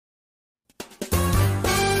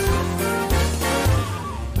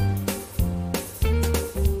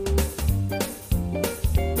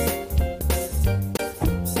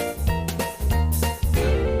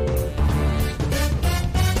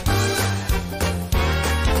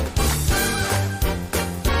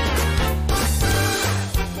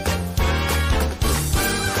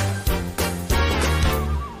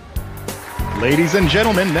Ladies and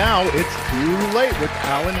gentlemen, now it's Too Late with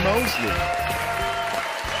Alan Mosley.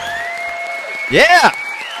 Yeah!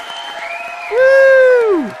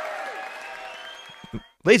 Woo!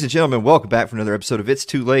 Ladies and gentlemen, welcome back for another episode of It's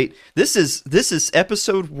Too Late. This is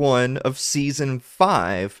episode 1 of season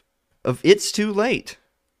 5 of It's Too Late.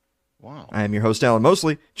 Wow. I am your host, Alan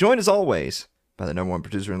Mosley, joined as always by the number one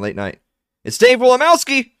producer in late night. It's Dave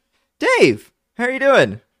Wolomowski. Dave, how are you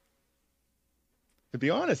doing? To be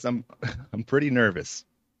honest, I'm pretty nervous.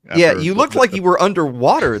 Yeah, you looked like you were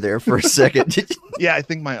underwater there for a second. Yeah, I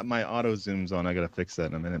think my auto zooms on. I gotta fix that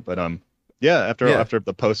in a minute. But yeah, after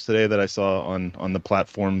the post today that I saw on the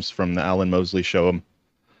platforms from the Alan Mosley show, I'm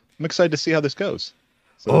excited to see how this goes.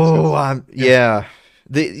 So yeah.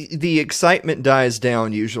 The excitement dies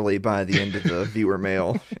down usually by the end of the viewer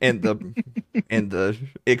mail, and the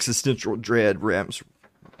existential dread ramps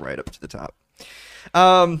right up to the top.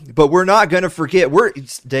 But we're not going to forget.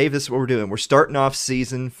 Dave, this is what we're doing. We're starting off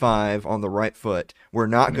season 5 on the right foot. We're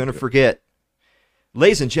not going to forget.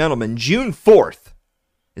 Ladies and gentlemen, June 4th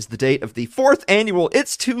is the date of the 4th annual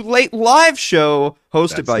It's Too Late live show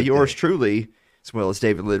hosted by yours truly, as well as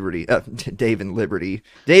Dave and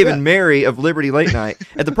Mary of Liberty Late Night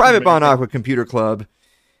at the private Bon Aqua Computer Club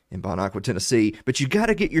in Bon Aqua, Tennessee. But you got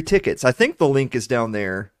to get your tickets. I think the link is down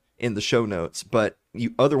there in the show notes, but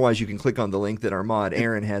otherwise you can click on the link that our mod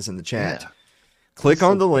Aaron has in the chat. Yeah. Click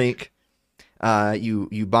on the link.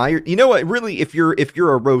 You buy your. You know what? Really, if you're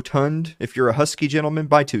a rotund, if you're a husky gentleman,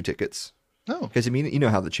 buy 2 tickets. Oh, because I mean, you know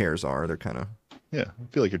how the chairs are. They're kind of. Yeah, I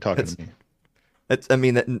feel like you're talking to me.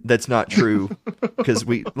 That's not true because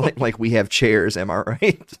we have chairs. Am I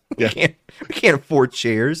right? Yeah. We can't afford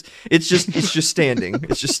chairs. It's just standing.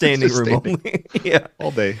 It's just standing room only. Yeah,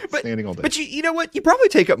 all day, standing all day. But you know what? You probably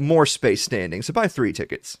take up more space standing. So buy 3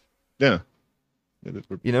 tickets. Yeah.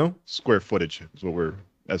 You know, square footage is what we're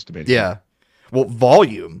estimating. Yeah. Well,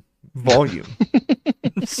 volume.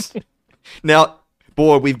 Now,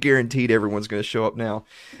 boy, we've guaranteed everyone's going to show up now.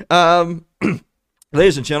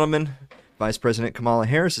 Ladies and gentlemen, Vice President Kamala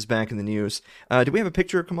Harris is back in the news. Do we have a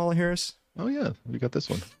picture of Kamala Harris? Oh, yeah. We got this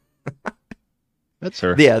one. That's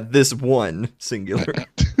her. Yeah, this one, singular.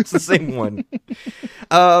 It's the same one.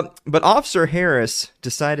 But Officer Harris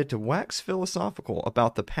decided to wax philosophical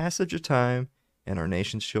about the passage of time and our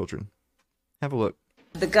nation's children. Have a look.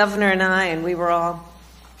 The governor and I, and we were all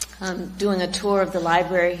doing a tour of the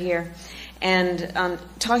library here and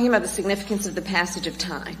talking about the significance of the passage of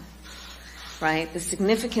time. Right? The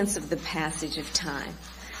significance of the passage of time.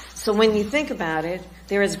 So when you think about it,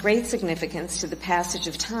 there is great significance to the passage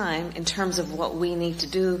of time in terms of what we need to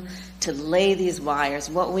do to lay these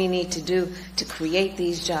wires, what we need to do to create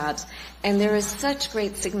these jobs. And there is such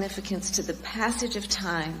great significance to the passage of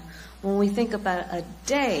time when we think about a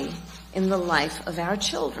day in the life of our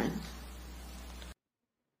children.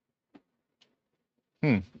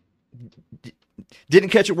 Didn't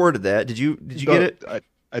catch a word of that. Did you get it?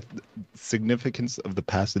 Significance of the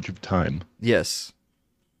passage of time. Yes.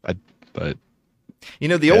 But you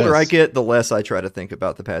know, the older I get, the less I try to think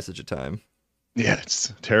about the passage of time. Yeah,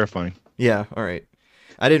 it's terrifying. Yeah, all right.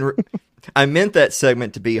 I meant that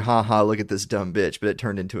segment to be, haha, look at this dumb bitch, but it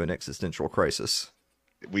turned into an existential crisis.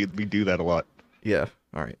 We do that a lot. Yeah,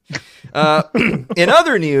 all right. In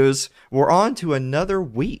other news, we're on to another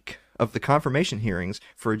week of the confirmation hearings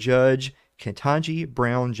for Judge Ketanji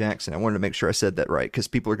Brown Jackson. I wanted to make sure I said that right because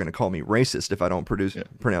people are going to call me racist if I don't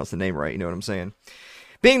pronounce the name right. You know what I'm saying?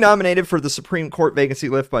 Being nominated for the Supreme Court vacancy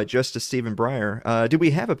left by Justice Stephen Breyer. Do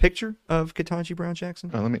we have a picture of Ketanji Brown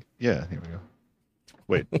Jackson? Oh, here we go.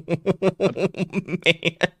 Wait. Man.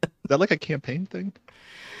 Is that like a campaign thing?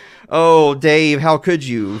 Oh, Dave, how could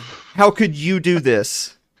you? How could you do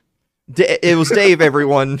this? It was Dave,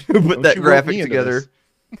 everyone, who put that graphic together.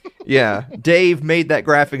 Yeah, Dave made that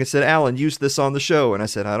graphic and said, Alan, use this on the show. And I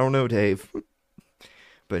said, I don't know, Dave.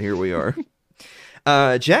 But here we are.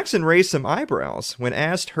 Jackson raised some eyebrows when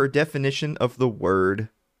asked her definition of the word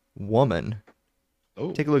woman.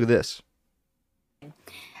 Oh. Take a look at this.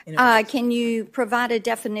 Can you provide a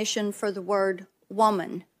definition for the word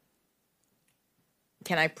woman?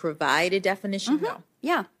 Can I provide a definition? Mm-hmm. No.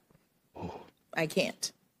 Yeah. Oh. I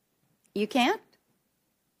can't. You can't?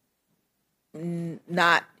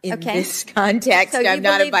 Not in this context. So I'm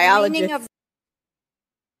not a biologist.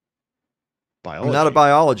 I'm not a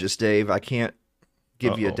biologist, Dave. I can't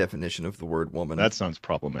give you a definition of the word woman. That sounds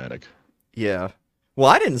problematic. Yeah. Well,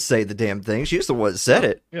 I didn't say the damn thing. She's the one that said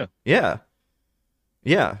it. Yeah. Yeah.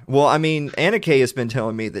 Yeah. Well, I mean, Anna Kay has been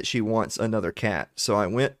telling me that she wants another cat. So I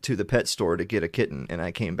went to the pet store to get a kitten, and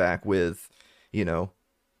I came back with,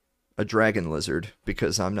 a dragon lizard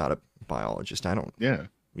because I'm not a biologist. I don't. Yeah.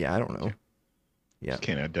 Yeah, I don't know. Yeah. You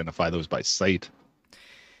can't identify those by sight.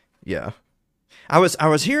 Yeah. I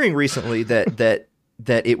was hearing recently that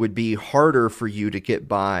it would be harder for you to get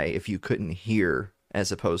by if you couldn't hear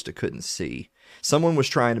as opposed to couldn't see. Someone was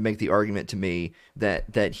trying to make the argument to me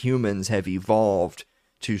that humans have evolved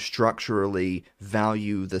to structurally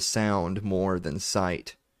value the sound more than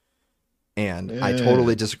sight. And I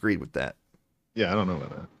totally disagreed with that. Yeah, I don't know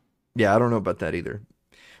about that. Yeah, I don't know about that either.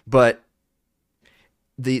 But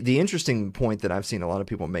the interesting point that I've seen a lot of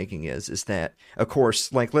people making is that, of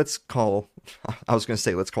course, like let's call a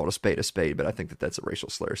spade, but I think that's a racial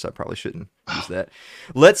slur, so I probably shouldn't use that.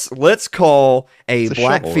 Let's call a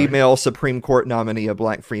black shovel, female Supreme Court nominee a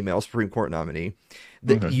black female Supreme Court nominee.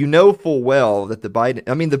 Okay. You know full well that the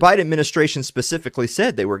Biden administration specifically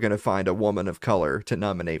said they were going to find a woman of color to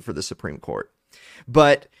nominate for the Supreme Court.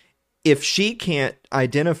 But if she can't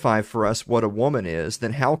identify for us what a woman is,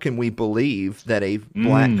 then how can we believe that a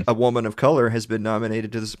woman of color has been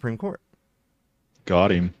nominated to the Supreme Court? Got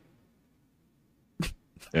him.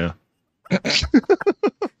 Yeah.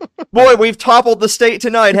 Boy, we've toppled the state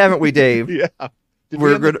tonight, haven't we, Dave? Yeah. Did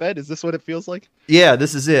we end the Fed? Is this what it feels like? Yeah,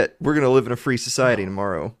 this is it. We're going to live in a free society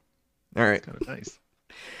tomorrow. All right. Kind of nice.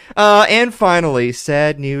 And finally,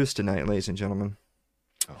 sad news tonight, ladies and gentlemen.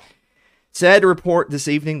 Oh. Sad to report this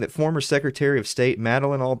evening that former Secretary of State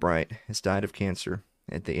Madeleine Albright has died of cancer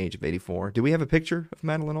at the age of 84. Do we have a picture of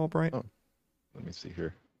Madeleine Albright? Oh, let me see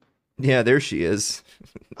here. Yeah, there she is.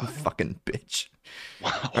 Fucking bitch.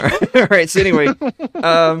 Wow. All right. So anyway,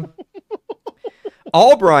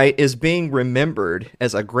 Albright is being remembered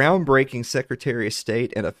as a groundbreaking Secretary of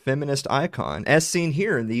State and a feminist icon, as seen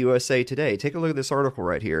here in the USA Today. Take a look at this article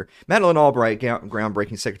right here. Madeleine Albright,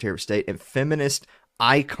 groundbreaking Secretary of State and feminist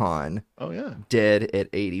icon. Oh yeah, dead at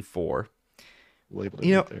 84. Labeled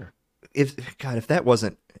you know, there. if that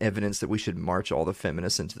wasn't evidence that we should march all the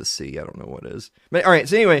feminists into the sea, I don't know what is. But all right.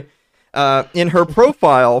 So anyway, in her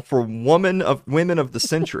profile for Women of the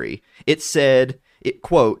Century, it said,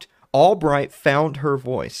 quote, Albright found her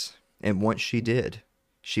voice, and once she did,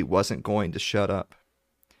 she wasn't going to shut up.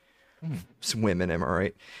 Some women, am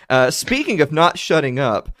I right? Speaking of not shutting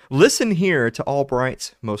up, listen here to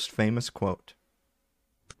Albright's most famous quote.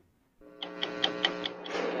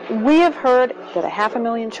 We have heard that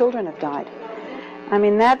 500,000 children have died. I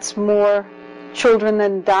mean, that's more children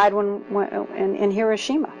than died in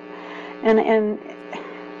Hiroshima. And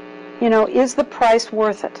you know, is the price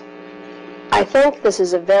worth it? I think this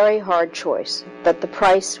is a very hard choice, but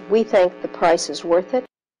we think the price is worth it.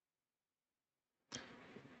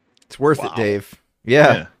 It's worth it, Dave.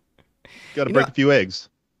 Yeah. Got to break a few eggs.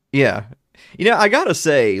 Yeah. You know, I gotta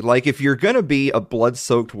say, like, if you're gonna be a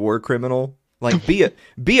blood-soaked war criminal, like, be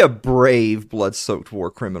a brave blood-soaked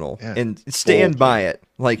war criminal and stand by it.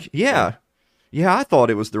 Like, yeah, I thought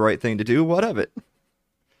it was the right thing to do. What of it?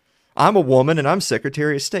 I'm a woman and I'm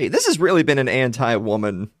Secretary of State. This has really been an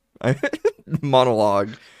anti-woman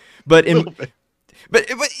monologue, but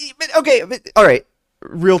okay, all right.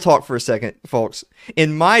 Real talk for a second, folks.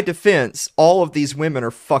 In my defense, all of these women are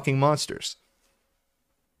fucking monsters.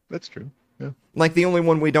 That's true. Yeah. Like, the only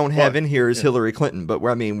one we don't have in here is Hillary Clinton, but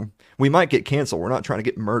I mean, we might get canceled. We're not trying to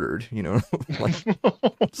get murdered, you know. Like,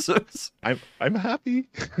 I'm happy.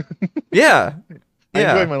 Yeah. I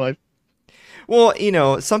enjoy my life. Well, you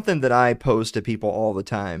know, something that I pose to people all the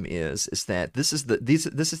time is that this is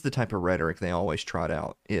the type of rhetoric they always trot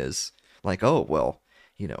out, is like, oh, well,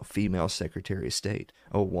 you know, female Secretary of State,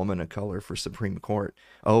 oh, woman of color for Supreme Court,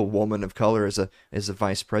 oh, woman of color as a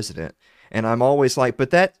vice president. And I'm always like,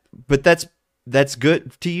 but that's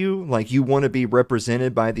good to you? Like, you want to be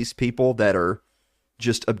represented by these people that are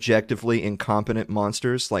just objectively incompetent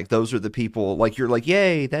monsters? Like, those are the people, like, you're like,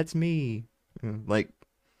 yay, that's me. Like,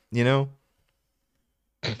 you know?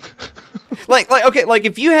 like okay, like,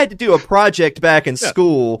 if you had to do a project back in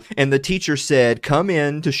school and the teacher said, come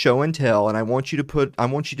in to show and tell, and I want you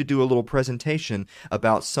to do a little presentation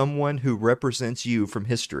about someone who represents you from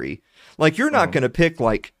history. Like, you're not going to pick,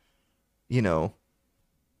 like, you know,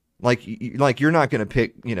 like you're not going to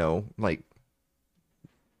pick, you know, like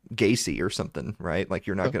Gacy or something, right? Like,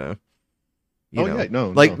 you're not going to, you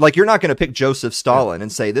know, like you're not going to pick Joseph Stalin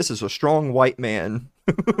and say, this is a strong white man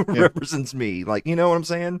who represents me. Like, you know what I'm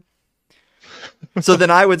saying? So then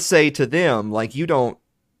I would say to them, like, you don't,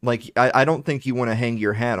 like, I don't think you want to hang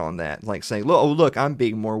your hat on that. Like, saying, look, I'm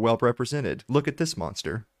being more well represented. Look at this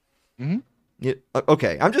monster. Mm-hmm. Yeah,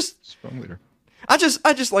 okay. I'm just strong leader. I just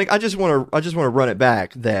want to run it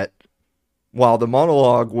back that while the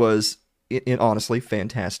monologue was honestly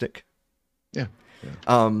fantastic. Yeah.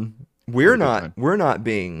 We're not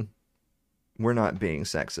being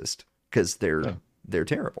sexist, because they're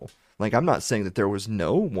terrible. Like, I'm not saying that there was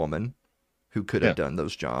no woman who could have done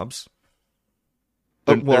those jobs.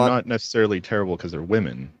 They're not necessarily terrible because they're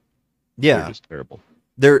women. Yeah. They're just terrible.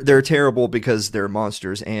 They're terrible because they're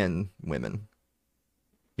monsters and women.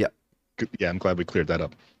 Yeah. Yeah, I'm glad we cleared that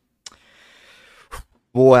up.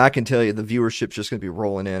 Boy, I can tell you the viewership's just going to be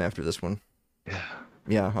rolling in after this one. Yeah.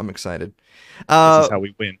 Yeah, I'm excited. This is how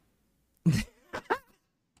we win.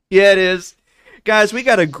 Yeah, it is. Guys, we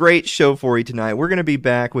got a great show for you tonight. We're going to be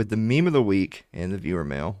back with the meme of the week and the viewer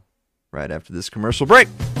mail right after this commercial break.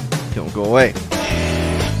 Don't go away.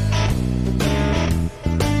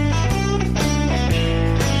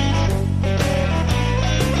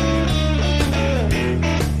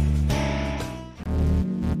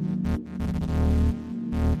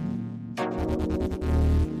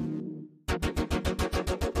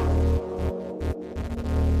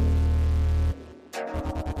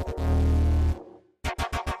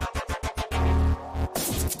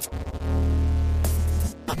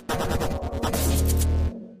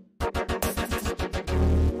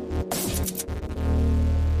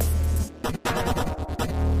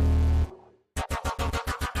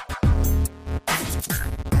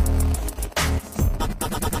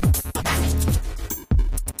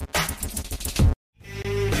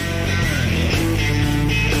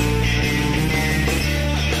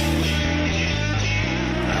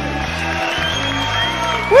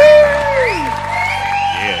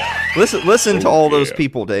 Listen to all those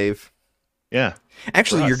people, Dave. Yeah.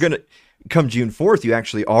 Actually, you're gonna come June 4th. You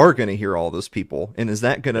actually are gonna hear all those people, and is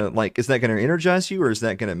that gonna energize you, or is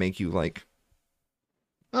that gonna make you like?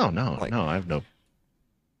 Oh no, no, I have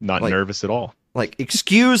not nervous at all. Like,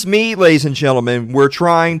 excuse me, ladies and gentlemen, we're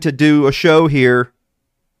trying to do a show here,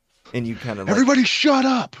 and you kind of everybody shut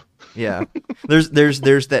up. Yeah, there's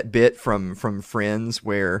that bit from Friends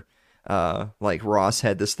where. Like Ross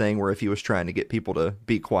had this thing where if he was trying to get people to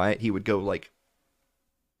be quiet, he would go like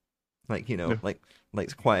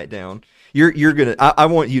quiet down. You're gonna. I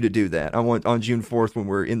want you to do that. I want on June 4th when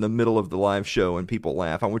we're in the middle of the live show and people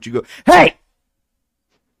laugh. I want you to go, hey.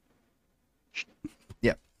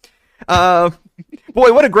 Yeah.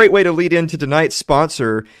 Boy, what a great way to lead into tonight's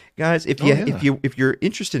sponsor, guys. If you're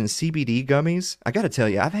interested in CBD gummies, I got to tell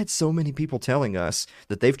you, I've had so many people telling us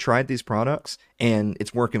that they've tried these products and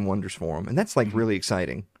it's working wonders for them, and that's like really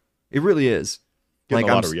exciting. It really is. Getting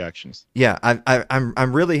a lot of reactions. Yeah,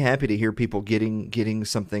 I'm really happy to hear people getting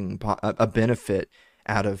something, a benefit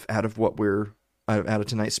out of what we're. Out of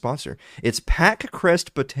tonight's sponsor. It's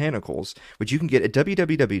PacCrest Botanicals, which you can get at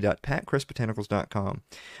www.packrestbotanicals.com.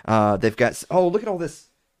 They've got, look at all this.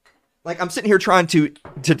 Like, I'm sitting here trying to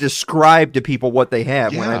describe to people what they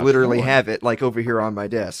have when I literally have it like over here on my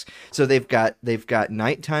desk. So they've got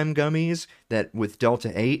nighttime gummies that with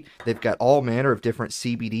Delta 8. They've got all manner of different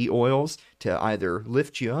CBD oils to either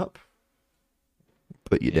lift you up,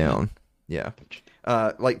 put you down. Yeah.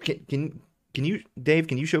 Like can you, Dave?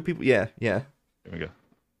 Can you show people? Yeah. There we go.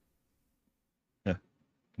 Yeah.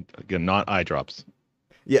 Again, not eye drops.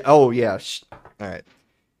 Yeah. Oh, yeah. All right.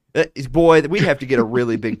 Boy, we'd have to get a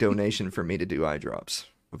really big donation for me to do eye drops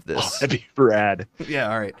of this. Oh, that'd be rad.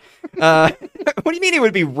 Yeah. All right. What do you mean it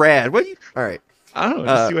would be rad? All right. I don't know.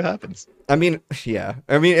 Just see what happens. I mean, yeah.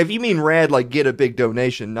 I mean, if you mean rad, like get a big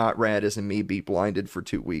donation, not rad as in me be blinded for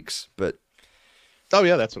 2 weeks. But. Oh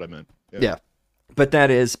yeah, that's what I meant. Yeah. But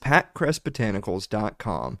that is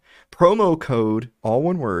PacCrestBotanicals.com. Promo code, all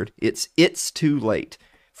one word, it's too late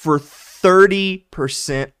for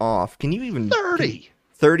 30% off. Can you even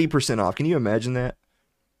 30% off? Can you imagine that?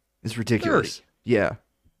 It's ridiculous. 30. Yeah.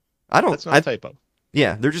 That's not a typo.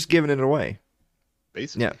 Yeah, they're just giving it away.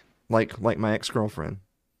 Basically. Yeah. Like my ex-girlfriend.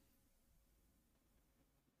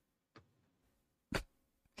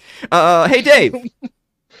 Hey Dave.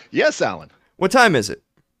 Yes, Alan. What time is it?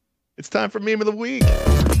 It's time for meme of the week.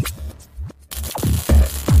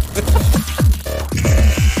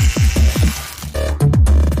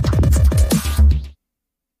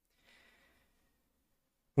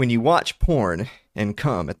 When you watch porn and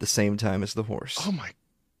come at the same time as the horse. Oh my.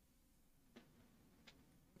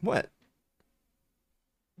 What?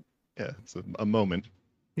 Yeah, it's a moment.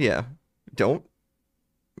 Yeah.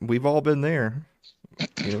 We've all been there.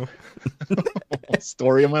 You know?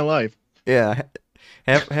 Story of my life. Yeah.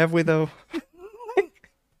 Have we though?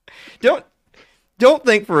 Don't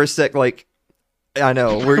think for a sec like I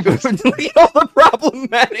know we're going to look at all the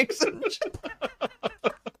problematics and shit.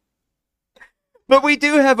 But we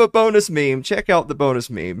do have a bonus meme. Check out the bonus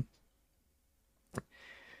meme.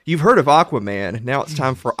 You've heard of Aquaman. Now it's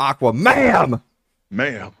time for Aquamam.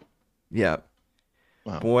 Ma'am. Yeah.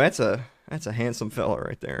 Wow. Boy, that's a handsome fella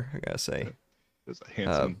right there, I gotta say. There's a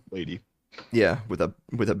handsome lady. Yeah, with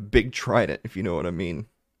a big trident, if you know what I mean.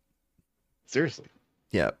 Seriously.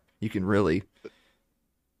 Yeah, you can really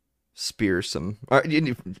spear some.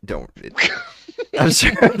 Don't. I'm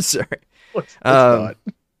sorry. I'm sorry. What's not?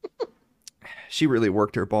 She really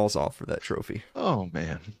worked her balls off for that trophy. Oh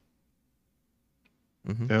man.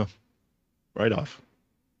 Mm-hmm. Yeah. Right off.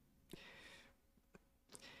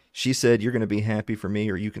 She said, "You're going to be happy for me,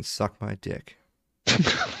 or you can suck my dick."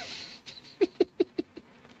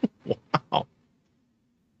 Wow.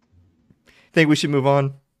 Think we should move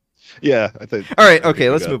on? Yeah, I think. All right. Okay,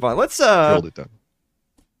 let's move on. Let's Drilled it done.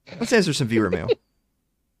 let's answer some viewer mail.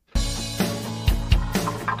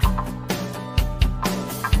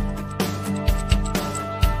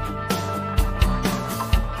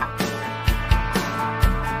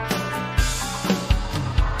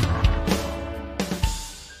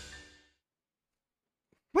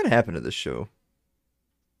 What happened to this show?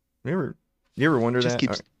 You ever wonder that?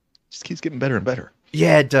 Just keeps getting better and better.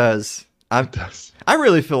 Yeah, it does. It does. I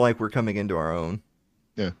really feel like we're coming into our own.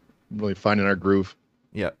 Yeah, really finding our groove.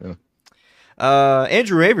 Yep. Yeah.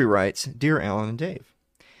 Andrew Avery writes, "Dear Alan and Dave,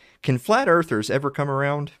 can flat earthers ever come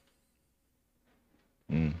around?"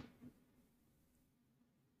 I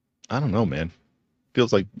don't know, man.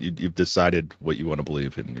 Feels like you've decided what you want to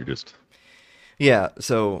believe, and you're just. Yeah.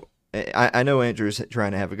 So I know Andrew's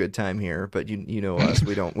trying to have a good time here, but you know us,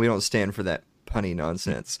 we don't stand for that punny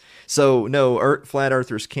nonsense. So no, flat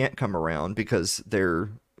earthers can't come around because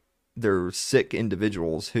they're sick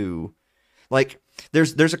individuals who, like,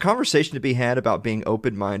 there's a conversation to be had about being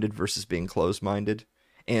open-minded versus being closed-minded,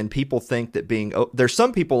 and people think that there's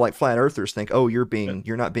some people, like flat earthers, think, oh, you're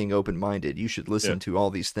not being open-minded, you should listen to all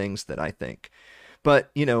these things that I think.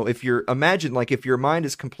 But, if your mind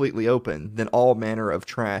is completely open, then all manner of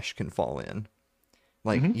trash can fall in.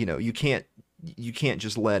 Like, you can't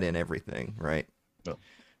just let in everything, right? No.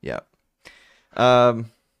 Yeah.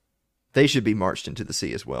 They should be marched into the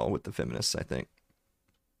sea as well with the feminists, I think.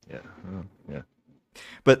 Yeah. Yeah.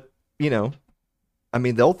 But,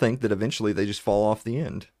 they'll think that eventually they just fall off the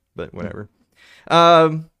end, but whatever.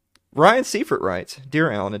 Ryan Seifert writes,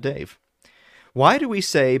 "Dear Alan and Dave, why do we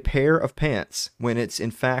say pair of pants when it's in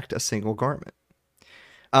fact a single garment?"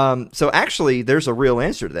 So actually, there's a real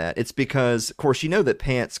answer to that. It's because, of course, you know that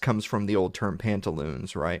pants comes from the old term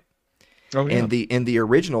pantaloons, right? Oh, yeah. And the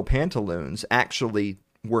original pantaloons actually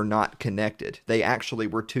were not connected. They actually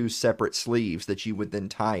were two separate sleeves that you would then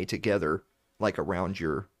tie together, like around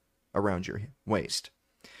your waist.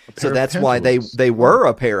 So that's why they were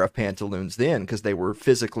a pair of pantaloons then, because they were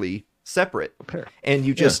physically separate. And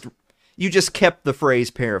you just kept the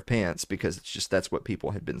phrase pair of pants because that's what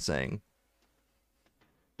people had been saying.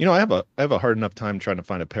 I have a hard enough time trying to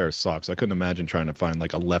find a pair of socks. I couldn't imagine trying to find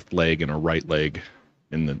like a left leg and a right leg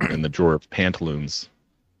in the drawer of pantaloons.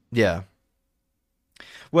 Yeah.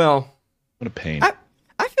 Well, what a pain.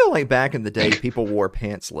 I feel like back in the day people wore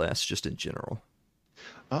pants less, just in general.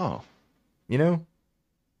 Oh.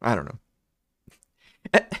 I don't know.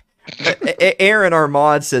 Aaron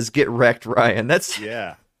Armand says, "Get wrecked, Ryan." That's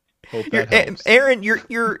yeah. Hope that helps. Aaron,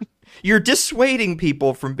 you're dissuading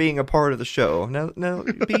people from being a part of the show. Now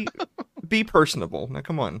be personable. Now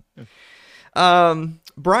come on.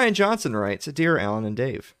 Brian Johnson writes, "Dear Alan and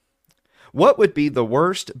Dave, what would be the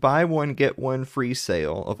worst buy one get one free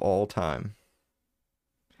sale of all time?"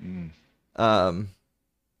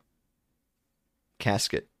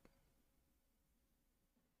 Casket.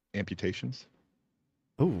 Amputations.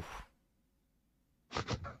 Ooh.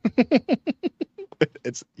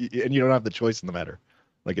 And you don't have the choice in the matter.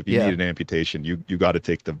 Like if you need an amputation, you got to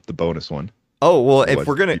take the bonus one. Oh well, if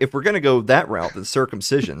we're gonna go that route, then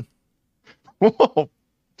circumcision. Whoa,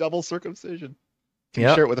 double circumcision. Can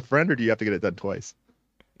you share it with a friend, or do you have to get it done twice?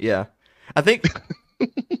 Yeah, I think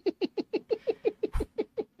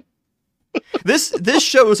this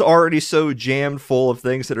show is already so jammed full of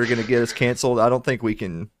things that are going to get us canceled. I don't think we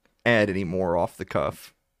can add any more off the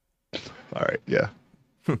cuff. All right, yeah,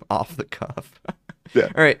 off the cuff. Yeah.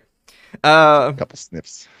 All right. A couple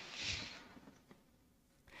sniffs.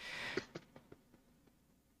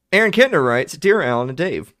 Aaron Kentner writes, "Dear Alan and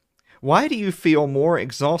Dave, why do you feel more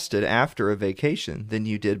exhausted after a vacation than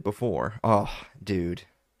you did before?" Oh, dude.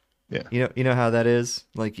 Yeah. You know how that is?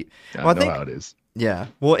 Like, I know how it is. Yeah.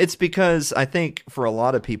 Well, it's because I think for a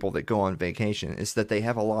lot of people that go on vacation is that they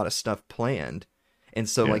have a lot of stuff planned. And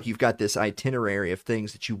so like you've got this itinerary of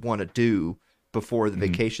things that you want to do before the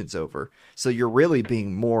vacation's over. So you're really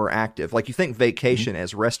being more active. Like you think vacation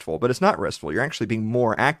as restful, but it's not restful. You're actually being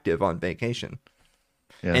more active on vacation.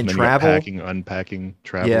 Yeah, and then travel, packing, unpacking,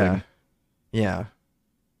 traveling. Yeah.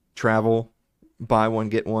 Travel, buy one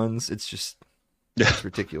get ones. It's just Yeah. It's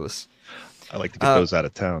ridiculous. I like to get those out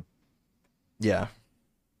of town. Yeah.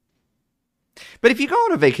 But if you go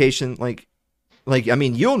on a vacation, I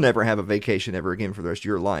mean, you'll never have a vacation ever again for the rest of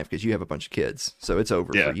your life because you have a bunch of kids, so it's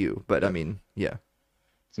over for you. But I mean, yeah.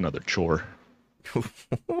 It's another chore.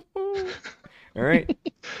 All right.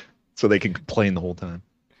 So they can complain the whole time.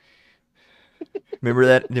 Remember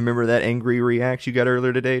that angry react you got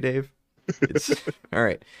earlier today, Dave? All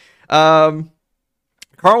right.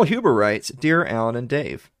 Carl Huber writes, Dear Alan and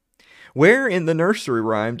Dave, where in the nursery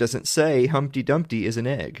rhyme does it say Humpty Dumpty is an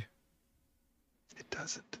egg? It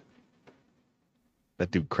doesn't.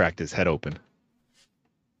 That dude cracked his head open.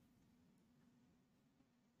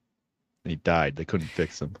 And he died. They couldn't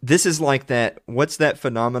fix him. This is like that. What's that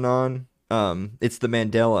phenomenon? It's the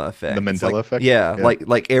Mandela effect. The Mandela effect? Yeah,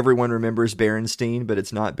 like everyone remembers Berenstein, but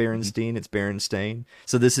it's not Berenstein, it's Berenstain.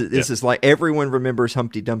 So this is like everyone remembers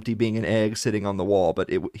Humpty Dumpty being an egg sitting on the wall, but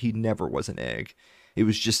he never was an egg. It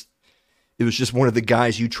was just one of the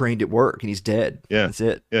guys you trained at work, and he's dead. Yeah, that's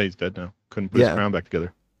it. Yeah, he's dead now. Couldn't put his crown back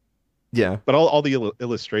together. Yeah, but all the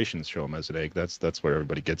illustrations show him as an egg. That's where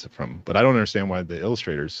everybody gets it from. But I don't understand why the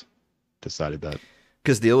illustrators decided that.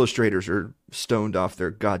 Because the illustrators are stoned off their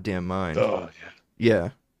goddamn mind. Oh, yeah. Yeah.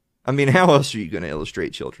 I mean, how else are you going to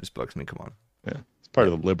illustrate children's books? I mean, come on. Yeah. It's part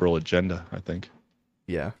of the liberal agenda, I think.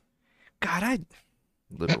 Yeah. God,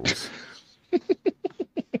 liberals.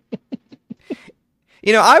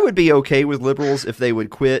 You know, I would be okay with liberals if they would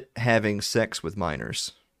quit having sex with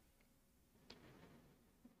minors.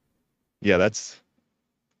 Yeah, that's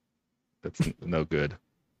no good.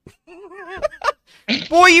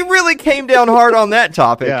 Boy, you really came down hard on that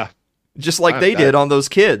topic. Yeah. Just like they did on those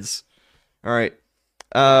kids. All right.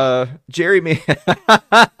 Jeremy.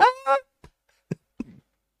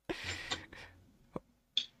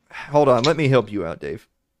 Hold on. Let me help you out, Dave.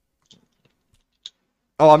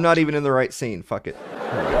 Oh, I'm not even in the right scene. Fuck it.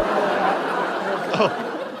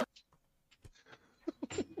 Oh.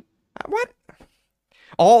 What?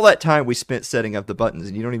 All that time we spent setting up the buttons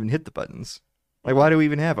and you don't even hit the buttons. Like, why do we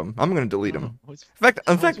even have them? I'm going to delete them.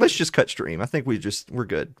 In fact, let's just cut stream. I think we're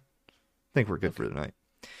good. I think we're good for tonight.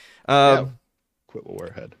 Quit while we're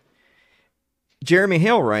ahead. Jeremy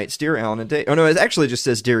Hale writes, Dear Alan and Dave. Oh, no, it actually just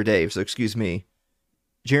says Dear Dave, so excuse me.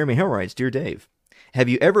 Jeremy Hale writes, Dear Dave, have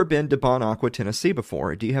you ever been to Bon Aqua, Tennessee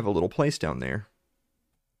before? Do you have a little place down there?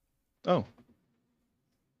 Oh.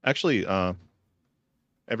 Actually,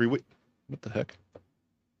 every week. What the heck?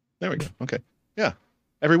 There we go. Okay. Yeah.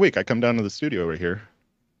 Every week I come down to the studio over here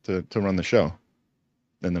to run the show.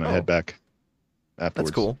 And then I head back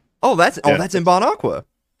afterwards. That's cool. Oh, that's in Bon Aqua.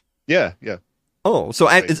 Yeah, yeah. Oh, so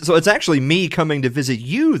it's actually me coming to visit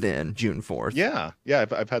you then, June 4th. Yeah, yeah.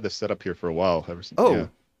 I've had this set up here for a while ever since. Oh,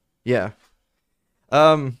 yeah.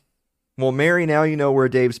 Well, Mary, now you know where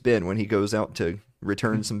Dave's been when he goes out to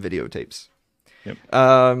return some videotapes. Yep.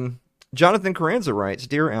 Jonathan Carranza writes,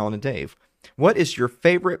 Dear Alan and Dave, what is your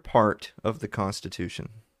favorite part of the Constitution?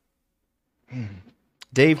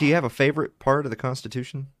 Dave, do you have a favorite part of the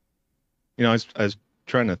Constitution? You know, I was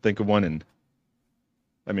trying to think of one, and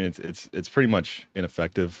I mean, it's pretty much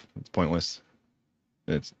ineffective. It's pointless.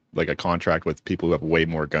 It's like a contract with people who have way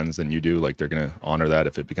more guns than you do. Like, they're going to honor that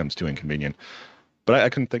if it becomes too inconvenient. But I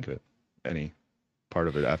couldn't think of any part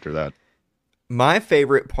of it after that. My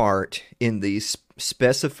favorite part in the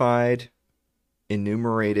specified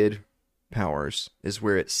enumerated powers is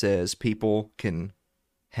where it says people can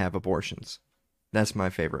have abortions. That's my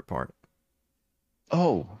favorite part.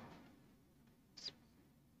 Oh.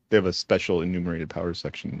 They have a special enumerated powers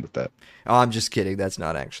section with that. Oh, I'm just kidding. That's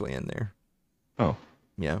not actually in there. Oh.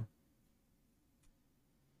 Yeah.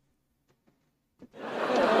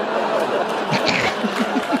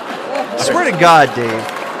 Swear to God, Dave.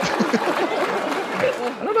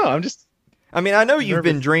 I don't know. I mean, I know you've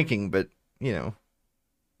been drinking, but, you know.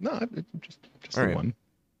 No, just the right. one.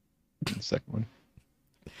 The second one.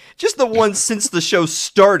 Just the one since the show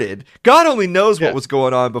started. God only knows what was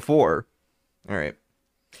going on before. All right.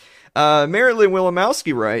 Marilyn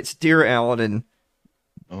Wilimowski writes, Dear Alan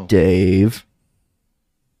and Dave.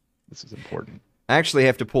 This is important. I actually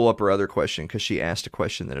have to pull up her other question because she asked a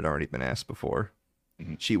question that had already been asked before.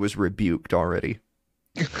 Mm-hmm. She was rebuked already.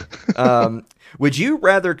 Would you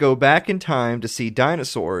rather go back in time to see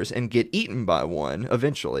dinosaurs and get eaten by one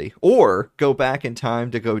eventually, or go back in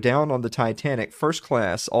time to go down on the Titanic first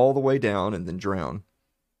class all the way down and then drown?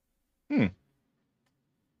 It's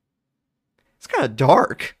kind of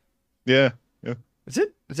dark. Yeah. Is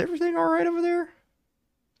everything all right over there?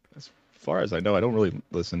 As far as I know, I don't really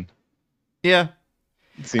listen. Yeah.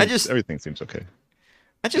 Everything seems okay.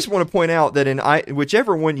 I just want to point out that in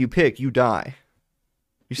whichever one you pick, you die.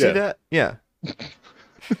 You see that? Yeah.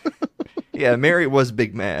 Yeah, Mary was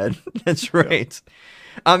big mad. That's right.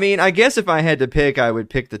 I mean, I guess if I had to pick, I would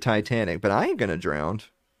pick the Titanic, but I ain't gonna drown.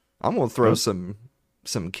 I'm gonna throw some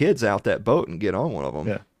kids out that boat and get on one of them.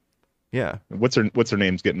 Yeah. Yeah. What's her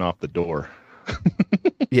name's getting off the door?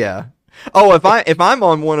 Yeah. Oh, if I'm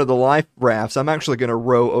on one of the life rafts, I'm actually gonna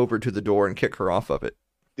row over to the door and kick her off of it.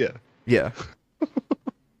 Yeah. Yeah.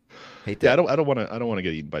 Hate that. Yeah, I don't want to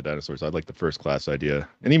get eaten by dinosaurs. I like the first class idea.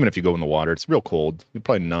 And even if you go in the water, it's real cold. You'd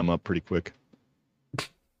probably numb up pretty quick.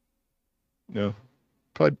 No.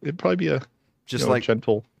 It'd probably be a just like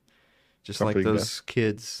gentle. Just like those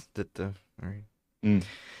kids that the all right.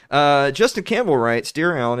 Mm. Justin Campbell writes,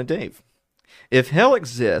 Dear Alan and Dave, if hell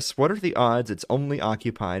exists, what are the odds it's only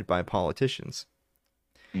occupied by politicians?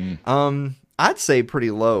 I'd say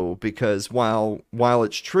pretty low, because while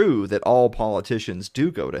it's true that all politicians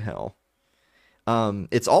do go to hell,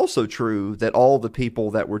 it's also true that all the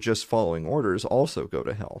people that were just following orders also go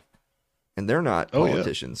to hell, and they're not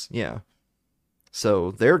politicians. Yeah.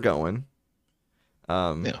 So they're going.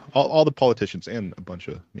 Yeah, all the politicians and a bunch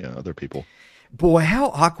of other people. Boy, how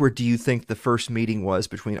awkward do you think the first meeting was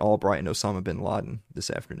between Albright and Osama bin Laden this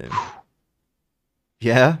afternoon?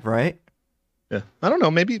 Yeah, right? Yeah, I don't know.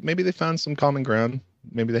 Maybe they found some common ground.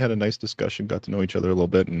 Maybe they had a nice discussion, got to know each other a little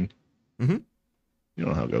bit, and you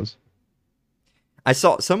know how it goes. I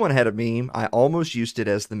saw someone had a meme. I almost used it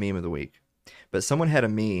as the meme of the week, but someone had a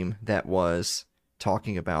meme that was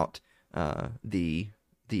talking about the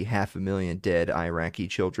 500,000 dead Iraqi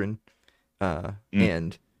children,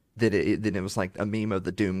 and that it was like a meme of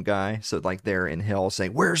the Doom guy. So like they're in hell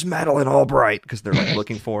saying, "Where's Madeleine Albright?" because they're like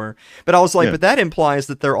looking for her. But I was like, but that implies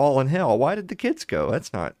that they're all in hell. Why did the kids go?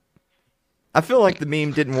 That's not. I feel like the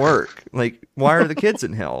meme didn't work. Like, why are the kids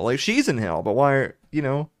in hell? Like, she's in hell, but why are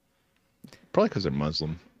Probably because they're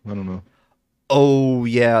Muslim. I don't know. Oh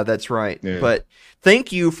yeah, that's right. Yeah. But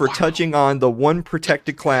thank you for touching on the one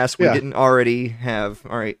protected class we didn't already have.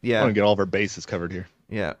 All right, yeah. I want to get all of our bases covered here.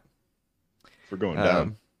 Yeah. We're going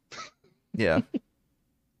down. Yeah.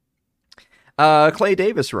 Clay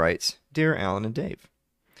Davis writes, Dear Alan and Dave,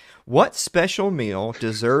 what special meal,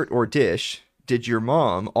 dessert, or dish did your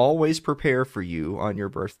mom always prepare for you on your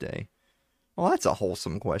birthday? Well, that's a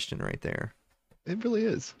wholesome question right there. It really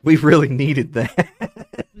is. We really needed that.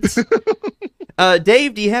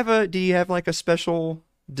 Dave, do you have like a special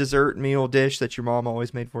dessert meal dish that your mom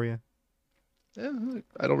always made for you? Yeah,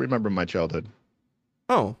 I don't remember my childhood.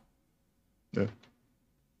 Oh. Yeah.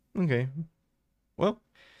 Okay. Well,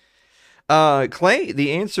 Clay,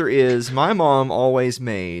 the answer is my mom always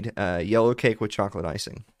made yellow cake with chocolate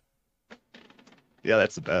icing. Yeah,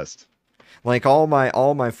 that's the best. Like all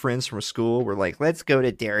my friends from school were like, let's go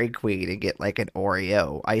to Dairy Queen and get like an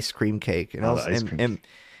Oreo ice cream cake. And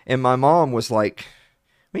and my mom was like,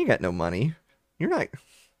 we ain't got no money. We're not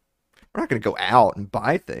gonna go out and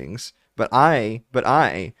buy things. But I,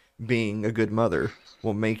 being a good mother,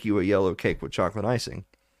 will make you a yellow cake with chocolate icing.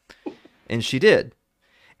 And she did.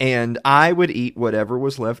 And I would eat whatever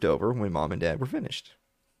was left over when Mom and Dad were finished.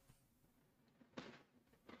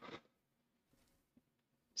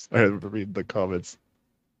 I read the comments.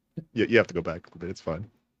 You have to go back a bit. It's fine.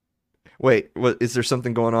 Wait, is there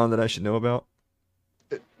something going on that I should know about?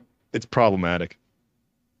 It's problematic.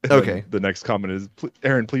 And okay. The next comment is,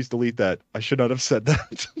 Aaron, please delete that. I should not have said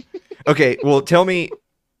that. Okay. Well, tell me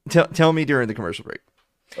during the commercial break.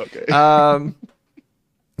 Okay.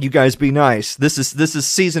 You guys be nice. This is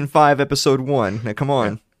season 5, episode 1. Now, come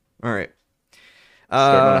on. Yeah. All right.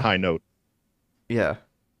 Starting on a high note. Yeah.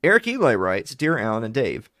 Eric Eli writes, Dear Alan and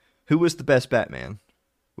Dave, who was the best Batman?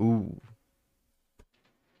 Ooh.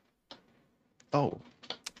 Oh.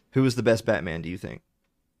 Who was the best Batman, do you think?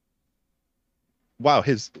 Wow,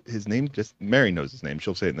 his name just... Mary knows his name.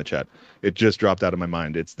 She'll say it in the chat. It just dropped out of my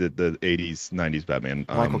mind. It's the 80s, 90s Batman.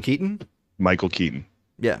 Michael Keaton? Michael Keaton.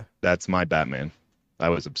 Yeah. That's my Batman. I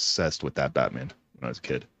was obsessed with that Batman when I was a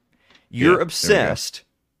kid. You're obsessed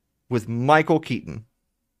with Michael Keaton.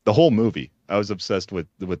 The whole movie. I was obsessed with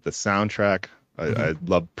the soundtrack. I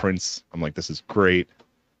love Prince. I'm like, this is great.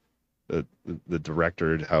 The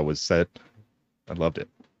director, how it was set. I loved it.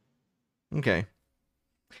 Okay.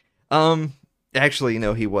 Actually,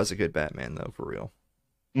 he was a good Batman though, for real.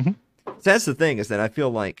 Mm-hmm. So that's the thing, is that I feel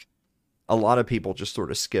like a lot of people just sort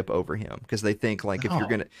of skip over him because they think like if you're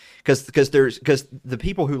gonna, because the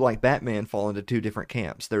people who like Batman fall into two different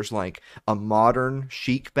camps. There's like a modern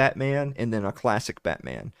chic Batman and then a classic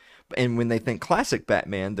Batman. And when they think classic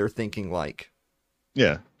Batman, they're thinking like,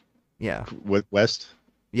 yeah, West,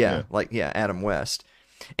 like Adam West.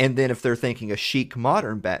 And then if they're thinking a chic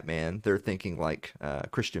modern Batman, they're thinking like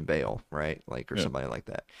Christian Bale, right? Like, or somebody like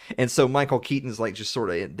that. And so Michael Keaton's like just sort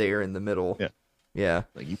of there in the middle. Yeah. Yeah.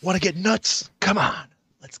 Like, you want to get nuts? Come on,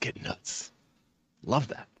 let's get nuts. Love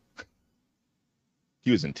that.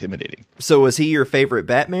 He was intimidating. So was he your favorite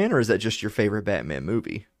Batman, or is that just your favorite Batman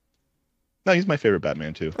movie? No, he's my favorite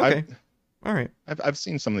Batman too. Okay. All right. I've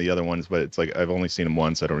seen some of the other ones, but it's like I've only seen him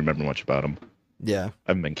once. I don't remember much about him. Yeah. I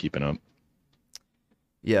haven't been keeping up.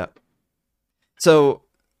 Yeah. So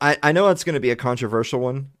I know it's going to be a controversial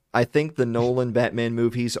one. I think the Nolan Batman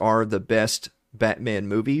movies are the best Batman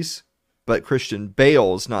movies, but Christian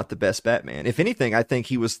Bale's not the best Batman. If anything, I think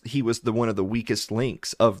he was the one of the weakest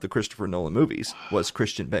links of the Christopher Nolan movies was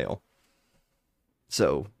Christian Bale.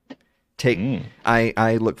 So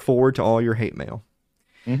I look forward to all your hate mail.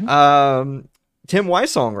 Mm-hmm. Tim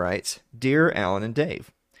Weissong writes, Dear Alan and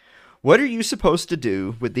Dave, what are you supposed to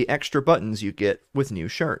do with the extra buttons you get with new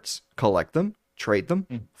shirts? Collect them? Trade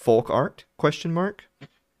them? Folk art? ? What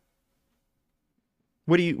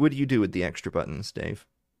do you do with the extra buttons, Dave?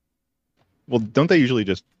 Well, don't they usually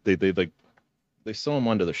just they sew them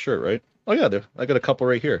onto the shirt, right? Oh yeah, I got a couple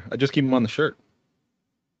right here. I just keep them on the shirt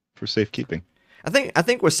for safekeeping. I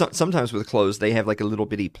think with sometimes with clothes they have like a little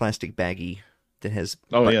bitty plastic baggie that has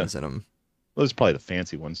buttons in them. Well, those are probably the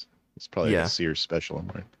fancy ones. It's probably a Sears special,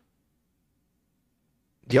 right?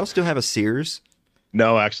 Do y'all still have a Sears?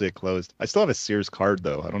 No, actually it closed. I still have a Sears card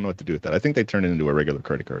though. I don't know what to do with that. I think they turned it into a regular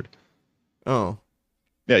credit card. Oh.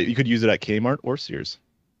 Yeah, you could use it at Kmart or Sears.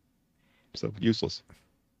 So useless.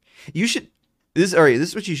 You should this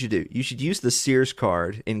is what you should do. You should use the Sears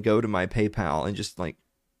card and go to my PayPal and just like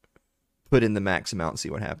put in the max amount and see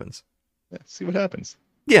what happens. Yeah, see what happens.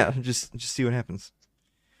 Yeah, just see what happens.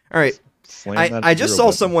 All right. I just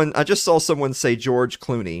saw someone say George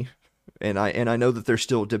Clooney, and I know that they're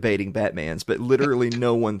still debating Batmans, but literally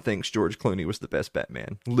no one thinks George Clooney was the best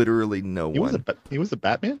Batman. Literally no one. He was the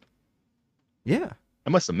Batman? Yeah. I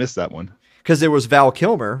must have missed that one. Because there was Val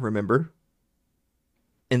Kilmer, remember?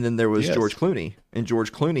 And then there was George Clooney. And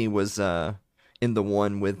George Clooney was in the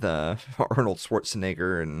one with Arnold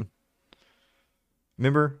Schwarzenegger and...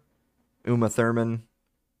 Remember? Uma Thurman.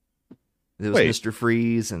 There was Mr.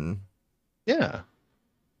 Freeze and... Yeah.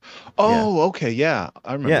 Oh, okay, yeah.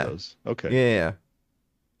 I remember those. Okay.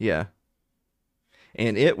 Yeah.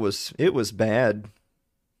 And it was bad.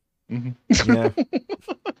 Mm-hmm. Yeah.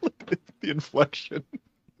 Look at the inflection.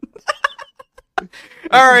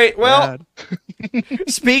 All right. Well,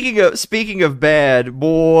 speaking of bad,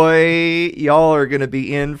 boy, y'all are going to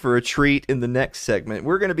be in for a treat in the next segment.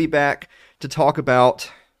 We're going to be back to talk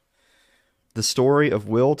about the story of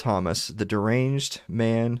Will Thomas, the deranged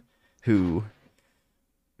man who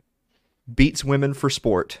beats women for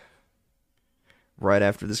sport, right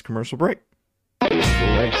after this commercial break.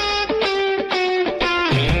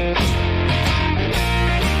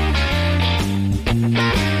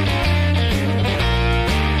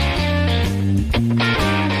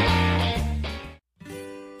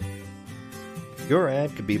 Your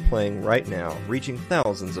ad could be playing right now, reaching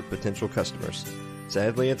thousands of potential customers.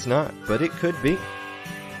 Sadly, it's not, but it could be.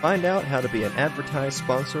 Find out how to be an advertised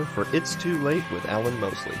sponsor for It's Too Late with Alan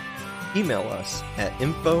Mosley. Email us at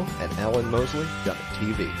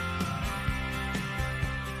info@alanmosley.tv.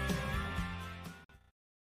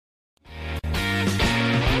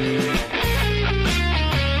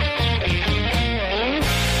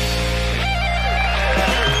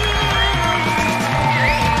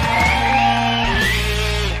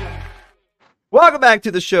 Welcome back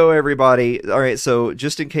to the show, everybody. All right, so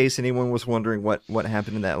just in case anyone was wondering what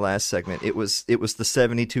happened in that last segment, it was the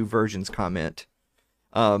 72 Virgins comment.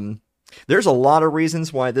 There's a lot of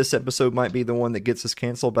reasons why this episode might be the one that gets us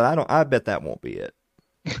canceled, but I bet that won't be it.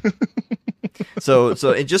 So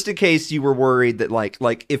and just in case you were worried that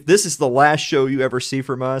like if this is the last show you ever see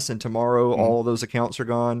from us and tomorrow all of those accounts are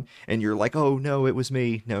gone and you're like, "Oh no, it was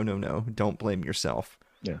me." No. Don't blame yourself.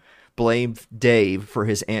 Yeah. Blame Dave for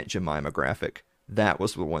his Aunt Jemima graphic. That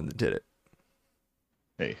was the one that did it.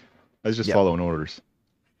 Hey, I was just following orders.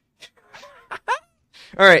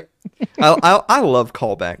 All right. I love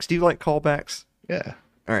callbacks. Do you like callbacks? Yeah.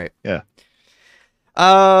 All right. Yeah.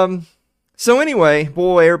 So anyway,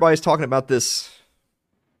 boy, everybody's talking about this.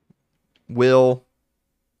 Will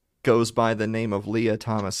goes by the name of Leah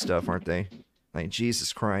Thomas stuff, aren't they? Like,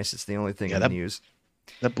 Jesus Christ, it's the only thing in the news.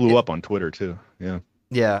 That blew up on Twitter too. Yeah.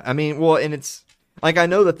 Yeah, I mean, well, and it's like, I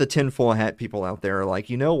know that the tinfoil hat people out there are like,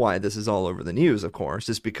 you know why this is all over the news, of course,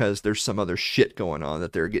 is because there's some other shit going on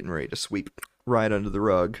that they're getting ready to sweep right under the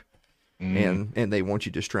rug, and they want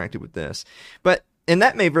you distracted with this. But And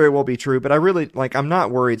that may very well be true, but I really I'm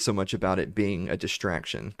not worried so much about it being a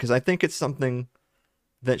distraction because I think it's something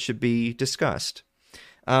that should be discussed.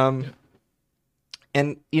 And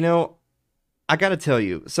I got to tell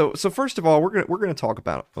you, so first of all, we're gonna talk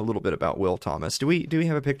about a little bit about Will Thomas. Do we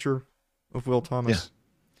have a picture of Will Thomas?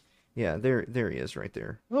 Yeah, there he is right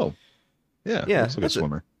there. Oh, yeah, looks like a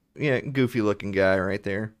swimmer. Goofy looking guy right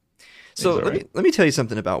there. So let me tell you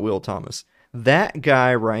something about Will Thomas. That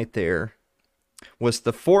guy right there was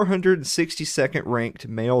the 462nd ranked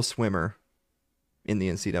male swimmer in the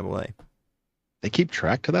NCAA. They keep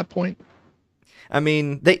track to that point? I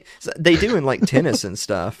mean, they do in like tennis and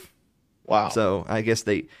stuff. Wow. So I guess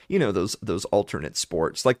they, those alternate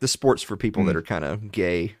sports, like the sports for people that are kind of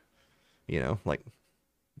gay,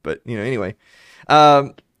 anyway.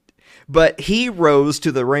 But he rose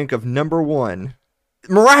to the rank of number 1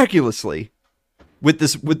 miraculously with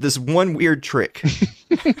this one weird trick.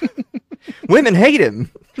 Women hate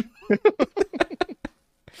him.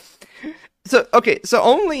 So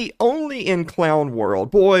only in Clown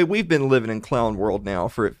World. Boy, we've been living in Clown World now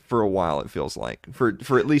for a while, it feels like.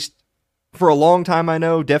 For at least for a long time, I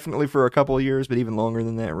know, definitely for a couple of years, but even longer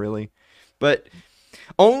than that, really. But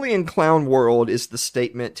only in Clown World is the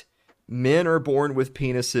statement, men are born with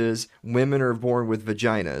penises, women are born with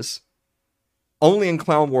vaginas. Only in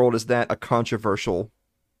Clown World is that a controversial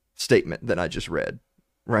statement that I just read,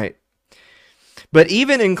 right? But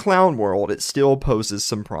even in Clown World, it still poses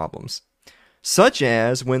some problems, such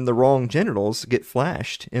as when the wrong genitals get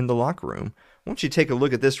flashed in the locker room. I want you to take a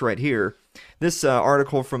look at this right here. This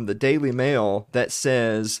article from the Daily Mail that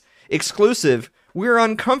says, exclusive, we're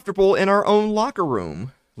uncomfortable in our own locker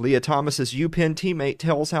room. Leah Thomas's UPenn teammate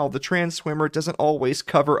tells how the trans swimmer doesn't always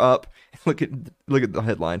cover up, look at the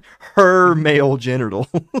headline, her male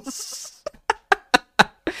genitals.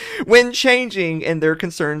 When changing, and their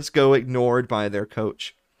concerns go ignored by their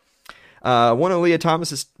coach. One of Leah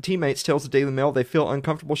Thomas's teammates tells the Daily Mail they feel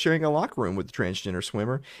uncomfortable sharing a locker room with the transgender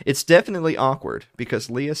swimmer. It's definitely awkward because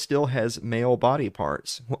Leah still has male body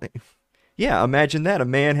parts. Yeah, imagine that. A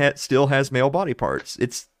man still has male body parts.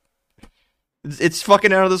 It's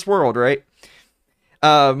fucking out of this world, right?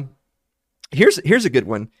 Here's a good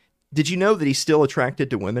one. Did you know that he's still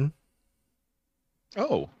attracted to women?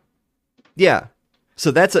 Oh. Yeah. So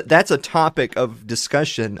that's a topic of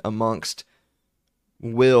discussion amongst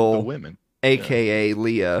Will, the women, aka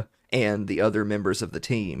Leah, and the other members of the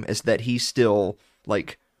team, is that he still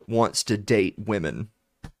wants to date women.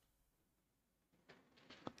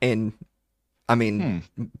 And I mean,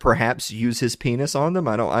 perhaps use his penis on them.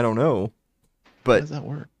 I don't know. But how does that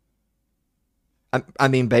work? I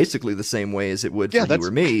mean, basically the same way as it would for you or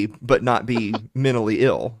me, but not be mentally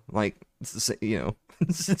ill. It's the same,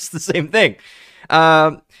 it's the same thing.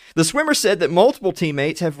 The swimmer said that multiple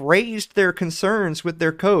teammates have raised their concerns with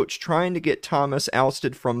their coach, trying to get Thomas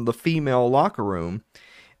ousted from the female locker room,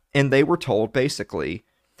 and they were told basically,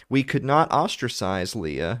 we could not ostracize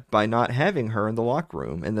Leah by not having her in the locker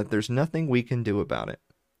room, and that there's nothing we can do about it.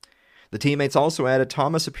 The teammates also added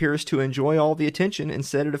Thomas appears to enjoy all the attention and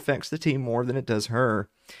said it affects the team more than it does her.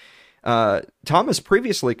 Thomas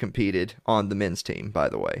previously competed on the men's team, by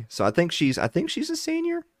the way. So I think she's a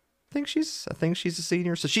senior. I think she's a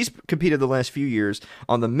senior. So she's competed the last few years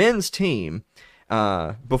on the men's team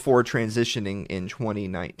before transitioning in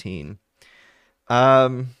 2019.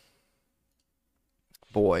 Boy,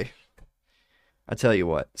 I tell you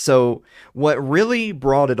what. So what really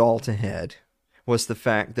brought it all to head was the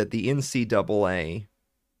fact that the NCAA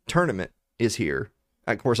tournament is here.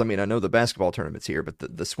 Of course, I mean, I know the basketball tournament's here, but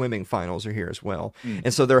the swimming finals are here as well.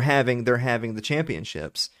 And so they're having the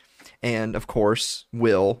championships. And of course,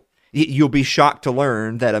 you'll be shocked to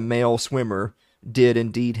learn that a male swimmer did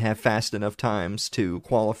indeed have fast enough times to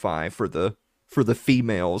qualify for the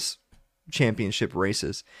females championship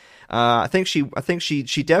races. I think she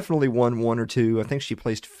definitely won one or two. I think she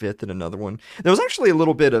placed fifth in another one. There was actually a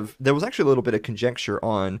little bit of conjecture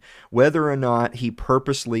on whether or not he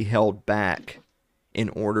purposely held back in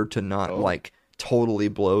order to not totally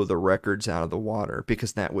blow the records out of the water,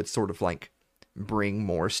 because that would sort of bring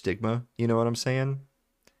more stigma. You know what I'm saying?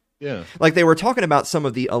 Yeah. They were talking about some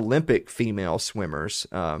of the Olympic female swimmers.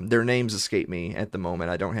 Their names escape me at the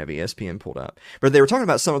moment. I don't have ESPN pulled up. But they were talking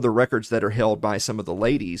about some of the records that are held by some of the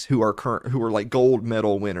ladies who are gold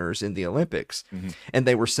medal winners in the Olympics. Mm-hmm. And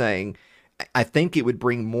they were saying, I think it would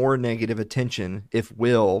bring more negative attention if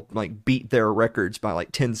Will beat their records by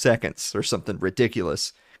 10 seconds or something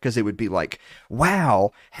ridiculous. Because it would be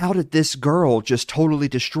wow, how did this girl just totally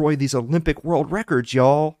destroy these Olympic world records,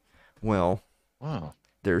 y'all? Well, wow.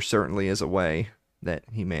 There certainly is a way that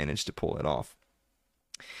he managed to pull it off.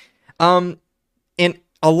 And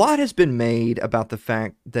a lot has been made about the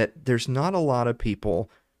fact that there's not a lot of people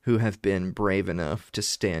who have been brave enough to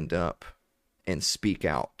stand up and speak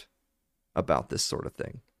out about this sort of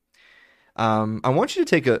thing. I want you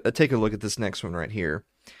to take a look at this next one right here.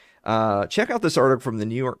 Check out this article from the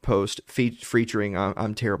New York Post featuring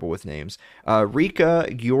I'm terrible with names. Rika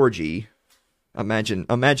Giorgi. Imagine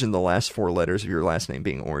the last four letters of your last name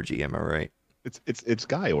being Orgy. Am I right? It's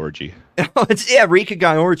Guy Orgy. Rika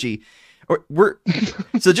Giorgi.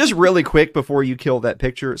 So just really quick before you kill that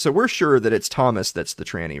picture. So we're sure that it's Thomas that's the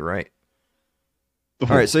tranny, right? All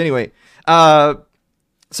right. So anyway, so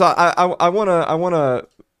I wanna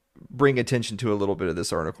bring attention to a little bit of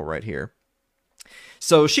this article right here.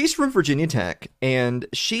 So she's from Virginia Tech, and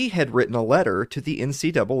she had written a letter to the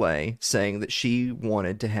NCAA saying that she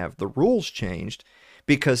wanted to have the rules changed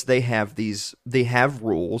because they have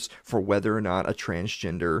rules for whether or not a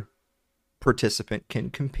transgender participant can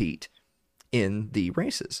compete in the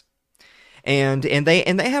races. And they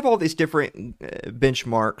have all these different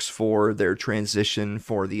benchmarks for their transition,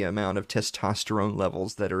 for the amount of testosterone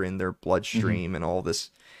levels that are in their bloodstream, and all this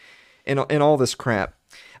and all this crap.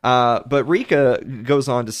 But Rika goes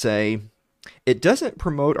on to say, it doesn't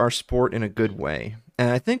promote our sport in a good way, and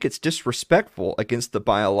I think it's disrespectful against the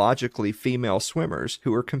biologically female swimmers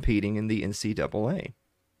who are competing in the NCAA.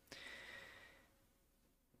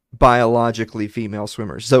 Biologically female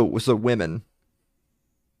swimmers. So women.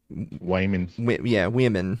 Women. Yeah,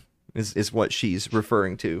 women is what she's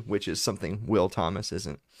referring to, which is something Will Thomas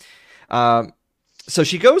isn't. So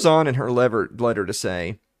she goes on in her letter to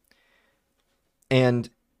say, and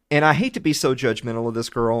I hate to be so judgmental of this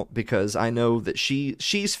girl because I know that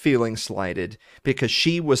she's feeling slighted because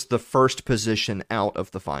she was the first position out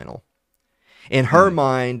of the final. In her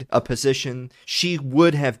mind, a position she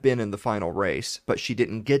would have been in the final race, but she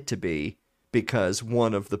didn't get to be because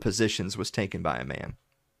one of the positions was taken by a man.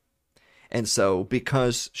 And so,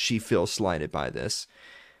 because she feels slighted by this,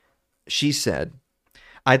 she said,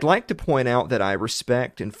 I'd like to point out that I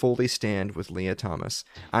respect and fully stand with Lia Thomas.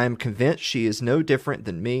 I am convinced she is no different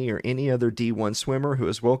than me or any other D1 swimmer who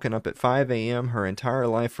has woken up at 5 a.m. her entire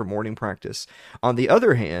life for morning practice. On the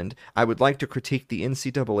other hand, I would like to critique the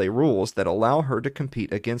NCAA rules that allow her to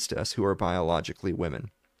compete against us who are biologically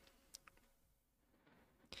women.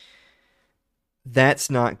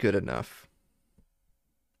 That's not good enough.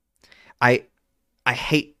 I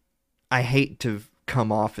hate to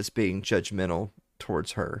come off as being judgmental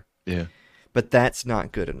towards her. Yeah. But that's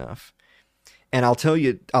not good enough. And I'll tell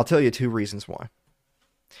you two reasons why.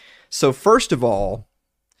 So first of all,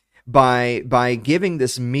 by giving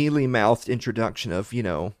this mealy-mouthed introduction of,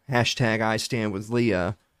 hashtag I stand with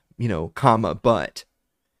Lia, comma, but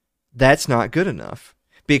that's not good enough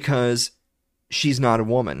because she's not a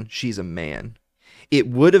woman, she's a man. It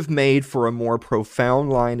would have made for a more profound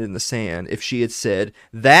line in the sand if she had said,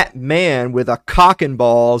 that man with a cock and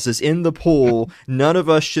balls is in the pool. None of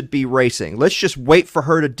us should be racing. Let's just wait for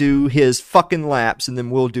her to do his fucking laps and then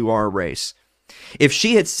we'll do our race. If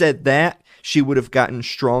she had said that, she would have gotten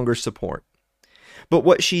stronger support. But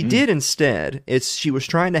what she did instead is she was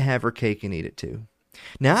trying to have her cake and eat it too.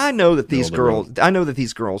 Now I know that these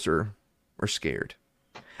girls are scared.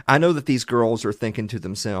 I know that these girls are thinking to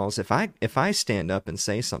themselves, if I stand up and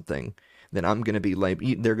say something, then I'm going to be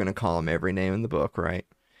labeled. They're going to call them every name in the book, right?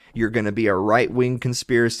 You're going to be a right-wing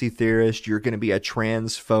conspiracy theorist. You're going to be a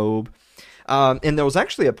transphobe. And there was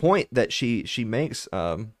actually a point that she makes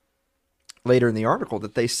later in the article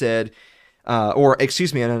that they said,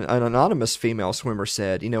 an anonymous female swimmer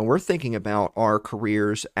said, we're thinking about our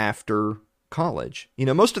careers after college.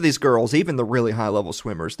 Most of these girls, even the really high level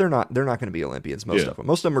swimmers, they're not going to be Olympians. Most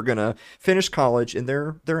of them are going to finish college and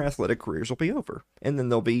their athletic careers will be over, and then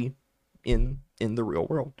they'll be in the real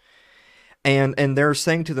world. And they're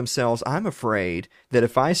saying to themselves, I'm afraid that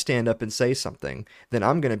if I stand up and say something, then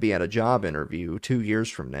I'm going to be at a job interview 2 years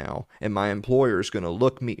from now, and my employer is going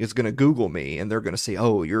to Google me, and they're going to say,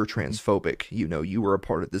 oh, you're transphobic. You were a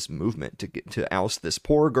part of this movement to oust this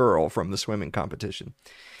poor girl from the swimming competition.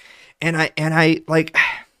 And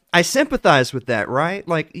I sympathize with that, right?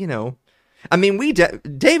 Dave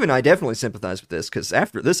and I definitely sympathize with this because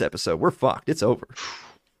after this episode, we're fucked. It's over.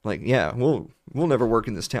 We'll never work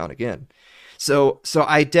in this town again. So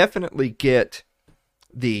I definitely get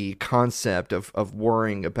the concept of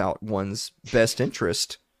worrying about one's best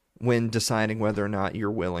interest when deciding whether or not you're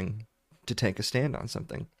willing to take a stand on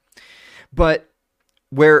something. But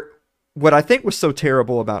what I think was so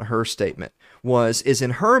terrible about her statement is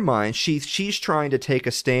in her mind, she's trying to take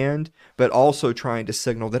a stand, but also trying to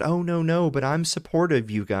signal that, oh, no, but I'm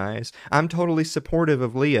supportive, you guys. I'm totally supportive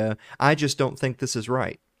of Lia. I just don't think this is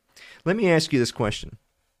right. Let me ask you this question.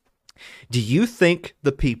 Do you think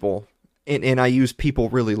the people, and I use people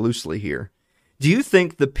really loosely here, do you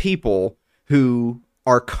think the people who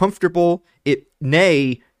are comfortable,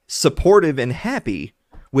 nay, supportive and happy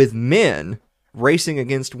with men racing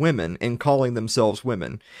against women and calling themselves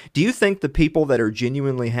women, do you think the people that are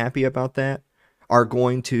genuinely happy about that are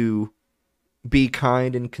going to be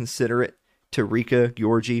kind and considerate to Rika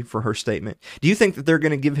Giorgi for her statement? Do you think that they're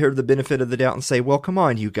going to give her the benefit of the doubt and say, well, come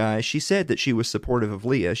on, you guys, she said that she was supportive of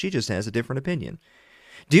Leah. She just has a different opinion.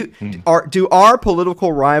 Do our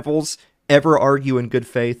political rivals ever argue in good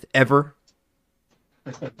faith? Ever?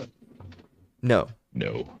 No.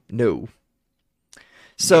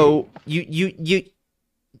 So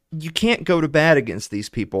you can't go to bat against these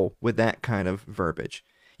people with that kind of verbiage.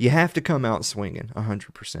 You have to come out swinging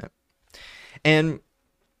 100%. And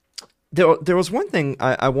there was one thing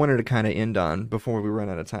I wanted to kind of end on before we run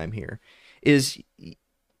out of time here.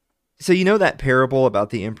 So you know that parable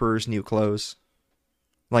about the emperor's new clothes?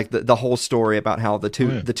 Like the whole story about how the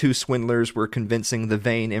two swindlers were convincing the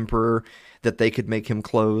vain emperor that they could make him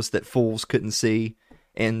clothes that fools couldn't see,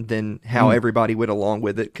 and then how everybody went along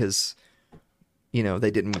with it because, you know,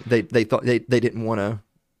 they thought they didn't want to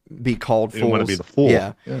be called fools. They didn't want to be the fool.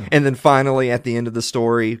 Yeah. And then finally at the end of the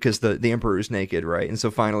story, because the emperor is naked, right? And so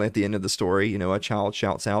finally at the end of the story, you know, a child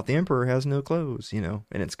shouts out, "The emperor has no clothes," you know,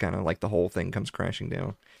 and it's kind of like the whole thing comes crashing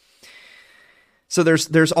down. So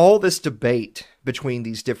there's all this debate between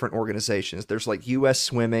these different organizations. There's like U.S.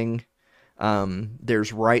 Swimming,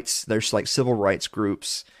 there's like civil rights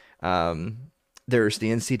groups, there's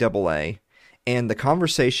the NCAA, and the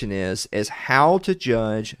conversation is how to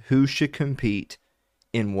judge who should compete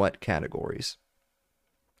in what categories.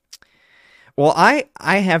 Well, I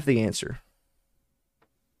have the answer.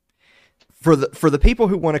 For the people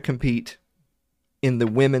who want to compete in the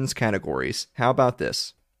women's categories, how about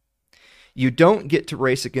this? You don't get to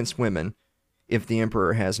race against women if the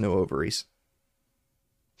emperor has no ovaries.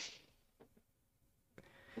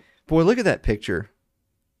 Boy, look at that picture.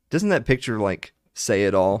 Doesn't that picture, like, say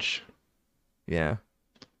it all? Yeah.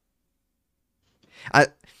 I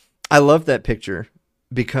love that picture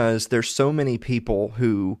because there's so many people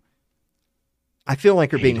who I feel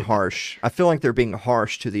like are being harsh. I feel like they're being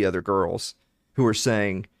harsh to the other girls who are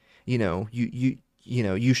saying, you know, you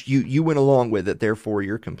went along with it, therefore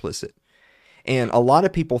you're complicit. And a lot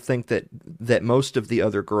of people think that most of the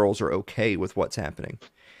other girls are okay with what's happening.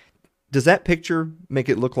 Does that picture make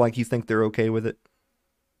it look like you think they're okay with it?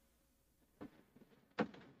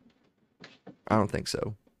 I don't think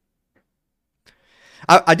so.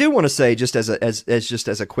 I do want to say, just as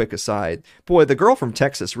a quick aside, boy, the girl from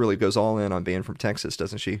Texas really goes all in on being from Texas,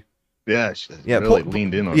 doesn't she? Yeah, she really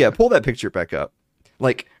leaned in on it. Yeah, pull that picture back up.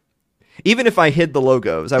 Like, even if I hid the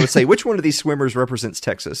logos, I would say, which one of these swimmers represents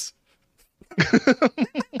Texas? The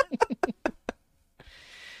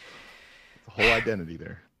whole identity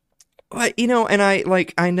there. But, you know, and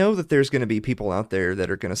I know that there's going to be people out there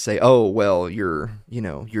that are going to say, "Oh, well, you're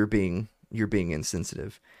being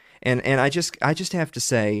insensitive," and I just have to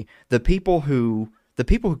say, the people who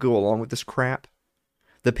go along with this crap,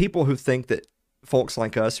 the people who think that folks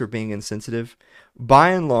like us are being insensitive, by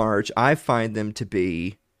and large, I find them to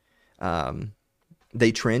be,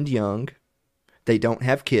 they trend young, they don't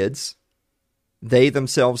have kids. They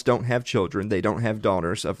themselves don't have children. They don't have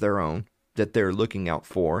daughters of their own that they're looking out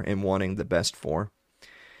for and wanting the best for.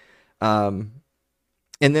 And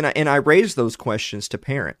I raise those questions to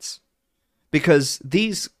parents because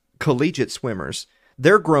these collegiate swimmers,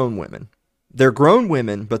 they're grown women. They're grown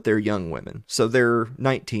women, but they're young women. So they're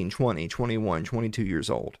 19, 20, 21, 22 years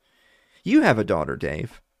old. You have a daughter,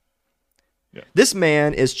 Dave. Yeah. This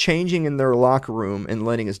man is changing in their locker room and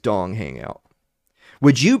letting his dong hang out.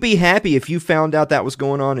 Would you be happy if you found out that was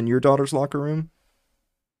going on in your daughter's locker room?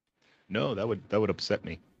 No, that would upset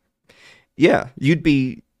me. Yeah, you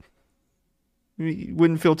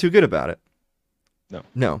wouldn't feel too good about it.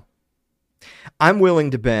 No. I'm willing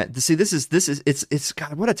to bet. See, it's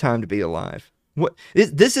God, what a time to be alive.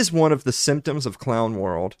 This is one of the symptoms of clown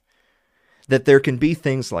world, that there can be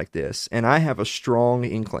things like this, and I have a strong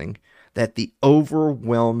inkling that the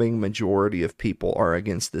overwhelming majority of people are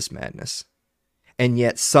against this madness. And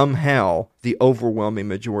yet somehow the overwhelming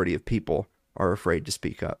majority of people are afraid to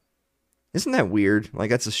speak up. Isn't that weird?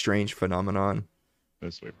 Like, that's a strange phenomenon.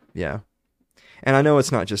 That's weird. Yeah. And I know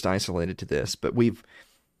it's not just isolated to this, but we've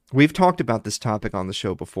talked about this topic on the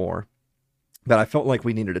show before, but I felt like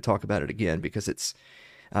we needed to talk about it again because it's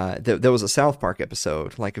There was a South Park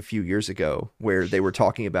episode like a few years ago where they were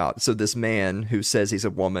talking about, so this man who says he's a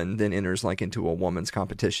woman then enters like into a woman's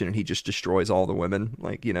competition and he just destroys all the women,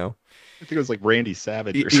 like, you know. I think it was like Randy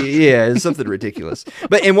Savage or something. Yeah, it's something ridiculous.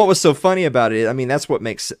 And what was so funny about it, I mean, that's what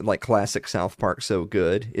makes like classic South Park so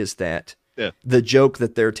good, is that the joke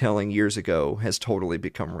that they're telling years ago has totally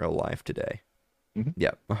become real life today. Mm-hmm.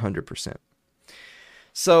 Yeah, 100%.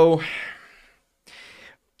 So,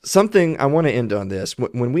 something I want to end on this.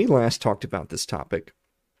 When we last talked about this topic,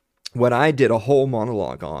 what I did a whole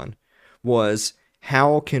monologue on was,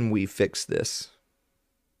 how can we fix this?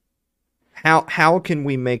 How can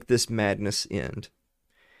we make this madness end?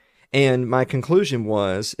 And my conclusion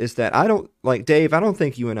is that Dave, I don't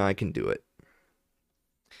think you and I can do it.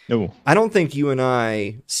 No. I don't think you and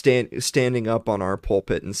I standing up on our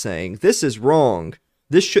pulpit and saying, this is wrong,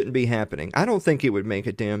 this shouldn't be happening, I don't think it would make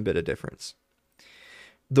a damn bit of difference.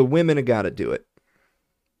 The women have got to do it.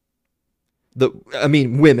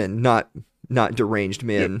 Women, not deranged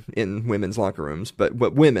men in women's locker rooms, but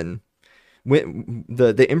women,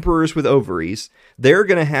 the emperors with ovaries, they're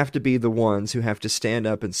going to have to be the ones who have to stand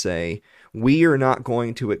up and say, we are not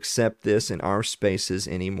going to accept this in our spaces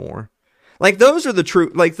anymore. Like, those are the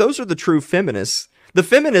true feminists. The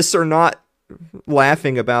feminists are not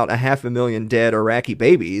laughing about 500,000 dead Iraqi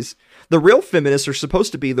babies. The real feminists are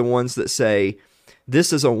supposed to be the ones that say,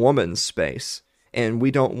 this is a woman's space, and we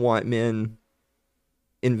don't want men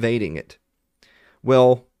invading it.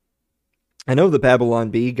 Well, I know the Babylon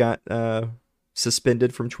Bee got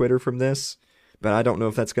suspended from Twitter from this, but I don't know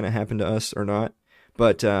if that's going to happen to us or not.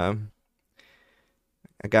 But I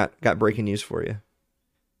got breaking news for you.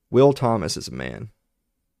 Will Thomas is a man.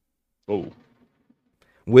 Oh.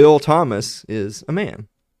 Will Thomas is a man.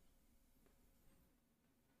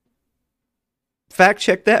 Fact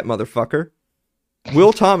check that, motherfucker.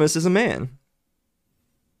 Will Thomas is a man.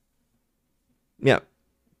 Yeah.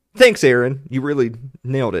 Thanks, Aaron. You really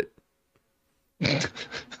nailed it.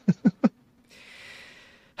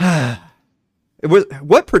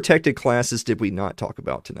 What protected classes did we not talk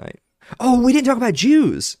about tonight? Oh, we didn't talk about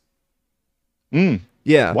Jews.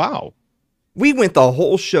 Yeah. Wow. We went the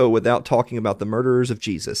whole show without talking about the murderers of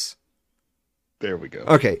Jesus. There we go.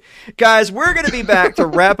 Okay. Guys, we're going to be back to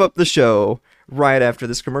wrap up the show right after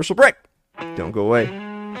this commercial break. Don't go away.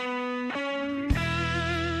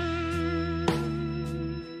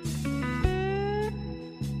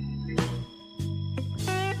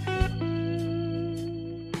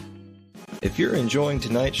 If you're enjoying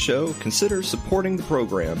tonight's show, consider supporting the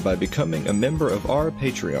program by becoming a member of our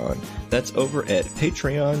Patreon. That's over at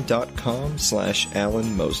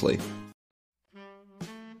patreon.com/Alan Mosley.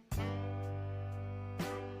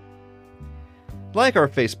 Like our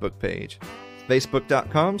Facebook page,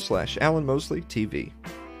 facebook.com/Alan Mosley TV.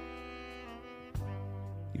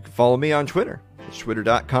 You can follow me on Twitter. It's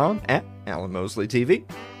twitter.com/Alan Mosley TV.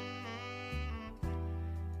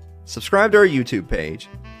 Subscribe to our YouTube page.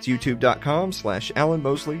 It's youtube.com/Alan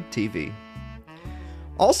Mosley TV.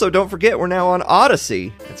 Also, don't forget, we're now on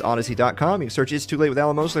Odyssey. It's odyssey.com. You can search It's Too Late with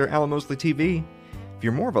Alan Mosley or Alan Mosley TV. If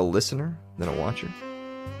you're more of a listener than a watcher, you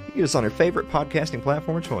can get us on your favorite podcasting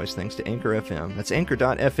platform of choice thanks to Anchor FM. That's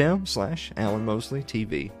anchor.fm/Alan Mosley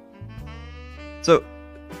TV. So,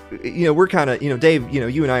 we're kind of, Dave,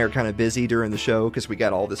 you and I are kind of busy during the show because we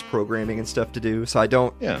got all this programming and stuff to do. So I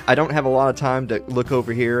don't have a lot of time to look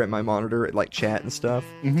over here at my monitor at like chat and stuff.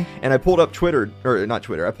 Mm-hmm. And I pulled up I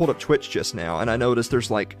pulled up Twitch just now, and I noticed there's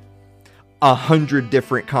like 100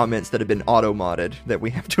 different comments that have been auto-modded that we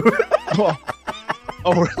have to.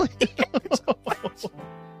 Oh, really?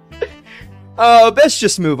 Best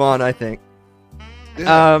just move on, I think.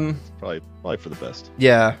 Yeah, probably for the best.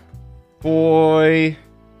 Yeah. Boy.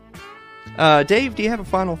 Dave, do you have a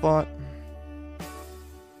final thought?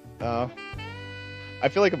 I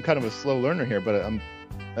feel like I'm kind of a slow learner here, but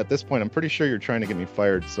at this point, I'm pretty sure you're trying to get me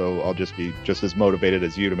fired, so I'll just be just as motivated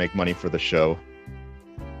as you to make money for the show.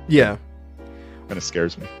 Yeah. Kind of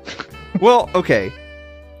scares me. Well, okay.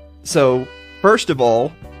 So, first of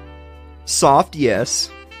all, soft yes.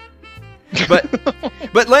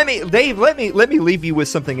 But let me leave you with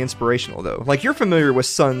something inspirational though. Like, you're familiar with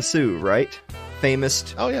Sun Tzu, right?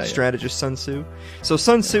 Famous strategist Sun Tzu. So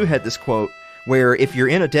Sun Tzu had this quote where if you're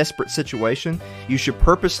in a desperate situation, you should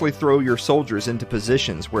purposely throw your soldiers into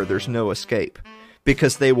positions where there's no escape,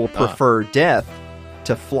 because they will prefer death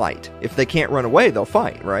to flight. If they can't run away, they'll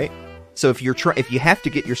fight, right? So if you have to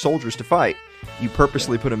get your soldiers to fight, you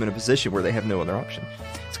purposely put them in a position where they have no other option.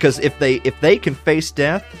 It's because if they can face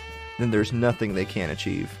death, then there's nothing they can't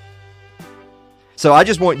achieve. So I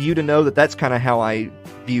just want you to know that that's kind of how I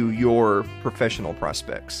view your professional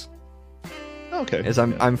prospects. Oh, Oh, okay. Is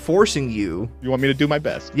I'm forcing you. You want me to do my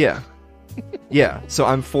best? Yeah. Yeah. So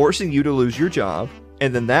I'm forcing you to lose your job,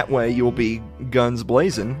 and then that way you'll be guns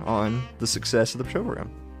blazing on the success of the program.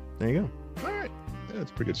 There you go. All right. Yeah,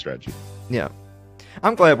 that's a pretty good strategy. Yeah.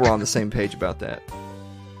 I'm glad we're on the same page about that.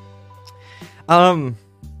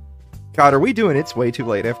 God, are we doing It's Way Too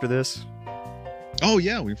Late after this? Oh,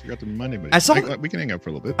 yeah. We forgot to remind anybody. We can hang out for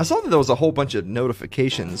a little bit. I saw that there was a whole bunch of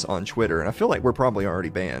notifications on Twitter, and I feel like we're probably already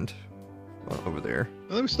banned over there.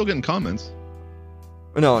 Well, they were still getting comments.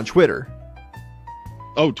 No, on Twitter.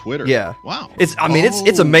 Oh, Twitter. Yeah. Wow. It's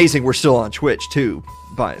amazing we're still on Twitch too,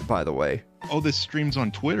 by the way. Oh, this stream's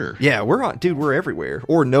on Twitter. Yeah, we're everywhere.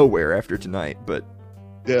 Or nowhere after tonight, but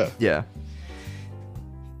Yeah. yeah.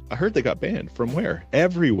 I heard they got banned. From where?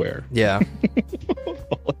 Everywhere. Yeah. All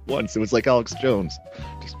at once. It was like Alex Jones.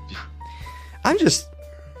 I'm just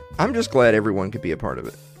glad everyone could be a part of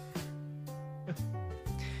it.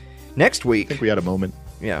 Next week, I think we had a moment.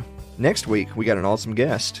 yeah. Next week we got an awesome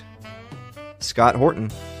guest. Scott Horton.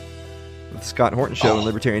 The Scott Horton Show and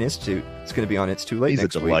Libertarian Institute. It's going to be on It's Too Late He's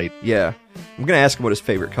next a delight. week. Yeah. I'm going to ask him what his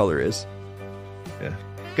favorite color is. Yeah.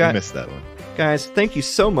 Got- I missed that one. Guys, thank you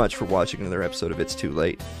so much for watching another episode of It's Too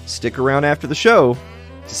Late. Stick around after the show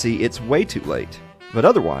to see It's Way Too Late. But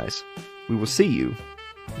otherwise, we will see you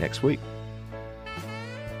next week.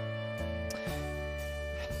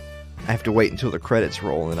 I have to wait until the credits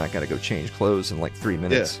roll, and then I gotta go change clothes in like 3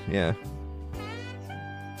 minutes. Yeah.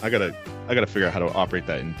 I gotta figure out how to operate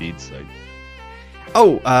that Indeed site.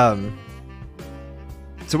 Oh,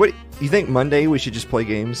 so what, you think Monday we should just play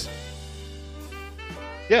games?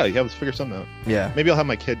 Yeah, let's figure something out. Yeah. Maybe I'll have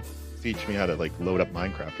my kid teach me how to like load up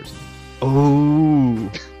Minecraft or something.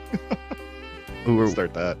 Oh. Ooh,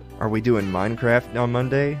 Start that. are we doing Minecraft on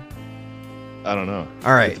Monday? I don't know.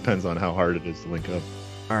 All right. It depends on how hard it is to link up.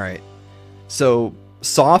 All right. So,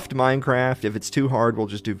 soft Minecraft. If it's too hard, we'll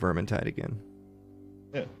just do Vermintide again.